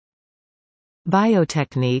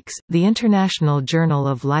BioTechniques, the International Journal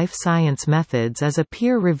of Life Science Methods is a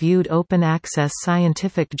peer-reviewed open-access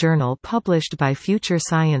scientific journal published by Future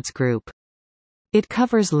Science Group. It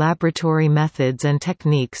covers laboratory methods and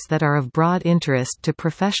techniques that are of broad interest to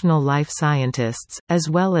professional life scientists, as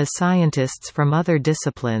well as scientists from other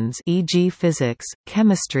disciplines e.g. physics,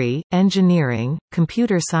 chemistry, engineering,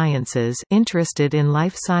 computer sciences interested in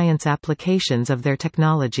life science applications of their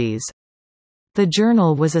technologies. The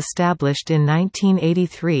journal was established in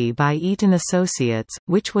 1983 by Eaton Associates,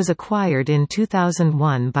 which was acquired in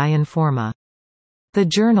 2001 by Informa. The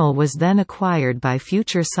journal was then acquired by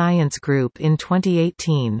Future Science Group in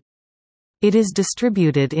 2018. It is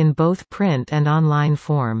distributed in both print and online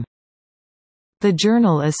form. The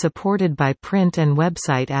journal is supported by print and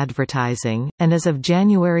website advertising, and as of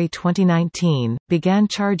January 2019, began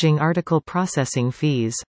charging article processing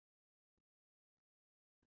fees.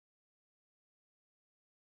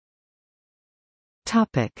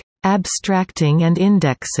 Abstracting and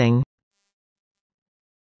indexing.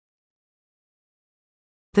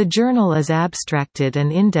 The journal is abstracted and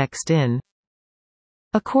indexed in.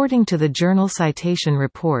 According to the Journal Citation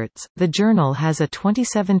Reports, the journal has a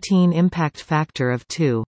 2017 impact factor of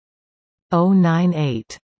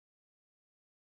 2.098.